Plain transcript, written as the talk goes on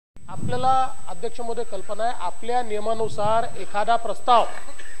आपल्याला अध्यक्ष महोदय कल्पना आहे, आपल्या नियमानुसार एखादा प्रस्ताव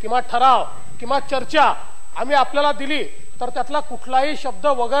किंवा ठराव किंवा चर्चा आम्ही आपल्याला दिली तर त्यातला कुठलाही शब्द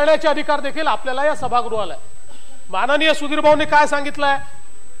वगळण्याचे अधिकार देखील आपल्याला या सभागृहाला आहे। माननीय सुधीर भाऊंनी काय सांगितलंय,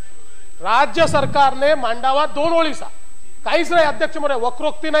 राज्य सरकारने मांडावा 2 ओळीचा, काहीच नाही अध्यक्ष महोदय,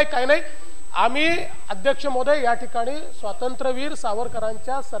 वक्रोक्ती नाही, काही नाही। आम्ही अध्यक्ष महोदय या ठिकाणी स्वातंत्र्यवीर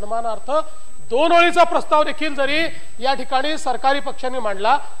सावरकरांच्या सन्मानार्थ 2 ओळीचा प्रस्ताव देखील जरी या ठिकाणी सरकारी पक्षांनी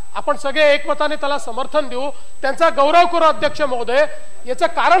मांडला, आपण सगळे एकमताने त्याला समर्थन देऊ, त्यांचा गौरव करू अध्यक्ष महोदय। याचं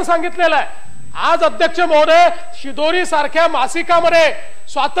कारण सांगितलेलं आहे। आज अध्यक्ष महोदय शिदोरी सारख्या मासिकामध्ये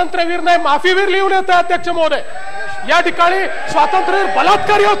स्वातंत्र्यवीर नाही माफीवीर लिहून येतं अध्यक्ष महोदय। या ठिकाणी स्वातंत्र्यवीर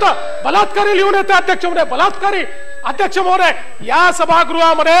बलात्कारी होतं, बलात्कारी लिहून येतं अध्यक्ष महोदय, बलात्कारी। अध्यक्ष महोदय या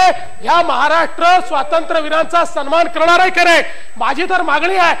सभागृहामध्ये या महाराष्ट्र स्वातंत्र्यवीरांचा सन्मान करणार आहे की नाही, माझी तर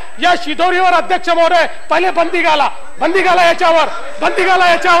मागणी आहे या शिदोरीवर अध्यक्ष महोदय पहिले बंदी घाला, बंदी घाला याच्यावर, बंदी घाला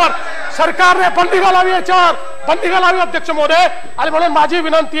याच्यावर, सरकारने बंदी घालावी याच्यावर, बंदी घालावी अध्यक्ष महोदय। आणि म्हणून माझी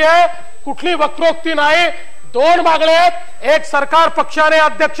विनंती आहे, कुठली वक्रोक्ती नाही, 2 मागण्या आहेत। एक, सरकार पक्षाने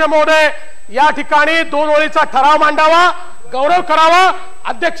अध्यक्ष महोदय या ठिकाणी 2 ओळीचा ठराव मांडावा, गौरव करावा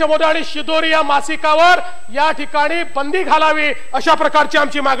अध्यक्ष महोदय, आणि शिदोरी या मासिकावर या ठिकाणी बंदी घालावी, अशा प्रकारची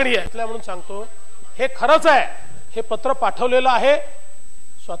आमची मागणी आहे। म्हणून सांगतो, हे खरंच आहे, हे पत्र पाठवलेलं आहे,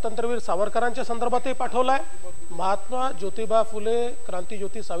 स्वातंत्र्यवीर सावरकरांच्या संदर्भातही पाठवलं आहे, महात्मा ज्योतिबा फुले,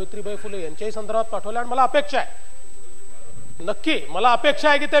 क्रांतीज्योती सावित्रीबाई फुले यांच्याही संदर्भात पाठवलं आहे। आणि मला अपेक्षा आहे, नक्की मला अपेक्षा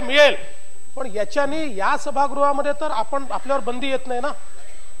आहे की ते मिळेल, पण याच्याने या सभागृहामध्ये तर आपल्यावर बंदी येत नाही ना।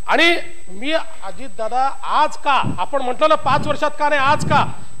 आणि मी अजित दादा आज का आपण म्हटलं ना 5 वर्षात का नाही, आज का,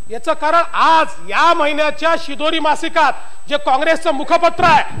 याचं कारण आज या महिन्याच्या शिदोरी मासिकात जे काँग्रेसचं मुखपत्र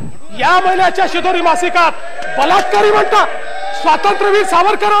आहे, या महिन्याच्या शिदोरी मासिकात बलात्कारी म्हणतात स्वातंत्र्यवीर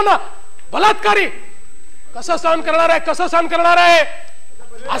सावरकरांना, बलात्कारी। कसं सहन करणार आहे, कसं सहन करणार आहे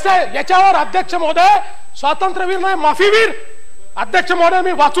असं, याच्यावर अध्यक्ष महोदय स्वातंत्र्यवीर नाही माफीवीर। अध्यक्ष महोदय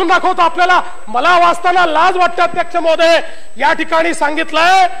मी वाचून दाखवतो आपल्याला, मला वाचताना लाज वाटते अध्यक्ष महोदय। या ठिकाणी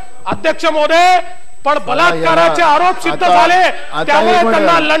सांगितलंय अध्यक्ष महोदय, पण बलात्काराचे आरोप सिद्ध झाले त्यामुळे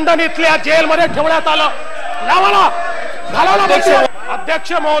त्यांना लंडन इथल्या जेलमध्ये ठेवण्यात आलं, लावाला घालायला।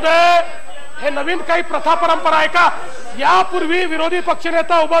 अध्यक्ष महोदय हे नवीन काही प्रथा परंपरा आहे का? यापूर्वी विरोधी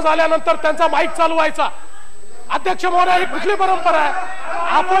पक्षनेता उभा झाल्यानंतर त्यांचा माईक चालू व्हायचा। अध्यक्ष महोदय ही कुठली परंपरा आहे?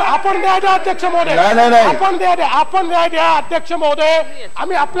 आपण न्याय द्या अध्यक्ष महोदय, आपण न्याय द्या अध्यक्ष महोदय।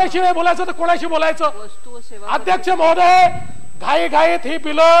 आम्ही आपल्याशी नाही बोलायचं तर कोणाशी बोलायचं? अध्यक्ष महोदय घाई घाईत ही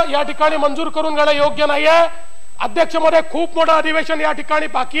बिलं या ठिकाणी मंजूर करून घेणं योग्य नाहीये। अध्यक्ष महोदय खूप मोठं अधिवेशन या ठिकाणी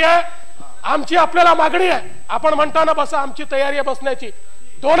बाकी आहे, आमची आपल्याला मागणी आहे, आपण म्हणताना बसा, आमची तयारी आहे बसण्याची।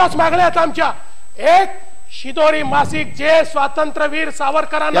 2च मागण्या आहेत आमच्या, एक शिदोरी मासिक जे स्वातंत्र्यवीर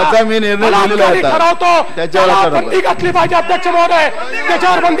सावरकरांना ठरवतो त्याच्यावर बंदी घातली पाहिजे अध्यक्ष महोदय,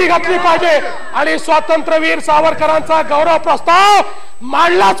 त्याच्यावर बंदी घातली पाहिजे, आणि स्वातंत्र्यवीर सावरकरांचा गौरव प्रस्ताव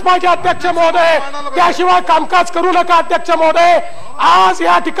मांडलाच पाहिजे अध्यक्ष महोदय, त्याशिवाय कामकाज करू नका अध्यक्ष महोदय। आज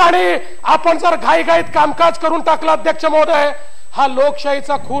या ठिकाणी आपण जर घाईघाईत कामकाज करून टाकलं अध्यक्ष महोदय, हा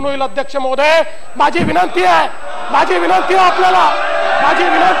लोकशाहीचा खून होईल अध्यक्ष महोदय। माझी विनंती आहे, माझी विनंती आहे आपल्याला, माझी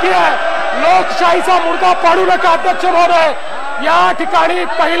विनंती आहे, लोकशाहीचा मुर्दा पाडू नका अध्यक्ष महोदय। या ठिकाणी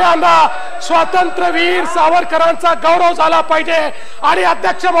पहिल्यांदा स्वातंत्र्यवीर सावरकरांचा गौरव झाला पाहिजे। आणि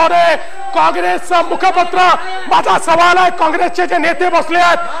अध्यक्ष महोदय काँग्रेसचं मुखपत्र, माझा सवाल आहे, काँग्रेसचे जे नेते बसले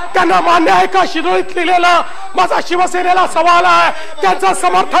आहेत त्यांना मान्य आहे का शिदोरीत लिहिलेलं? माझा शिवसेनेला सवाल आहे, त्यांचं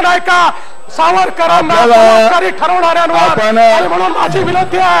समर्थन आहे का सावरकरांना बलात्कारी ठरवणाऱ्यांवर? आणि म्हणून माझी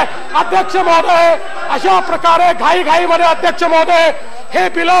विनंती आहे अध्यक्ष महोदय, अशा प्रकारे घाईघाईमध्ये अध्यक्ष महोदय हे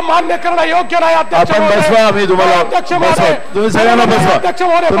बिल मान्य करणं योग्य नाही अध्यक्ष महोदय। अध्यक्ष महोदय तुम्ही सगळ्यांना बसवा, अध्यक्ष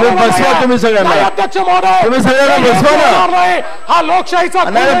महोदय तुम्ही बसवा, तुम्ही सगळ्यांना अध्यक्ष महोदय तुम्ही सगळ्यांना बसवा ना, हा लोकशाहीचा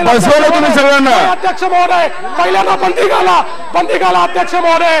बसवा ना तुम्ही सगळ्यांना। अध्यक्ष महोदय पहिल्यांदा बंदी घाला, बंदी घाला अध्यक्ष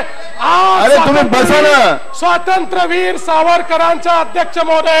महोदय। अरे तुम्ही बसा ना। स्वातंत्र्यवीर सावरकरांच्या अध्यक्ष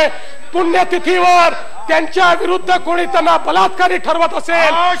महोदय पुण्यतिथीवर त्यांच्या विरुद्ध कोणी त्यांना बलात्कारी ठरवत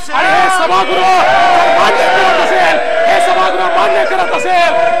असेल आणि हे सभागृह मान्य करत असेल, हे सभागृह मान्य करत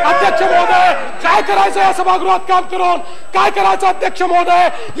असेल, अध्यक्ष महोदय काय करायचं या सभागृहात काम करून? काय करायचं अध्यक्ष महोदय?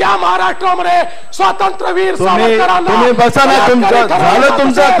 या महाराष्ट्रामध्ये स्वातंत्र्यवीर सावरकरांना तुम्ही बसा ना, झालं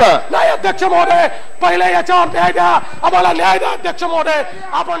तुमचं आता। नाही अध्यक्ष महोदय, पहिले याच्यावर न्याय द्या, आम्हाला न्याय द्या अध्यक्ष महोदय,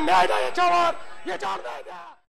 आपण न्याय द्या याच्यावर न्याय द्या।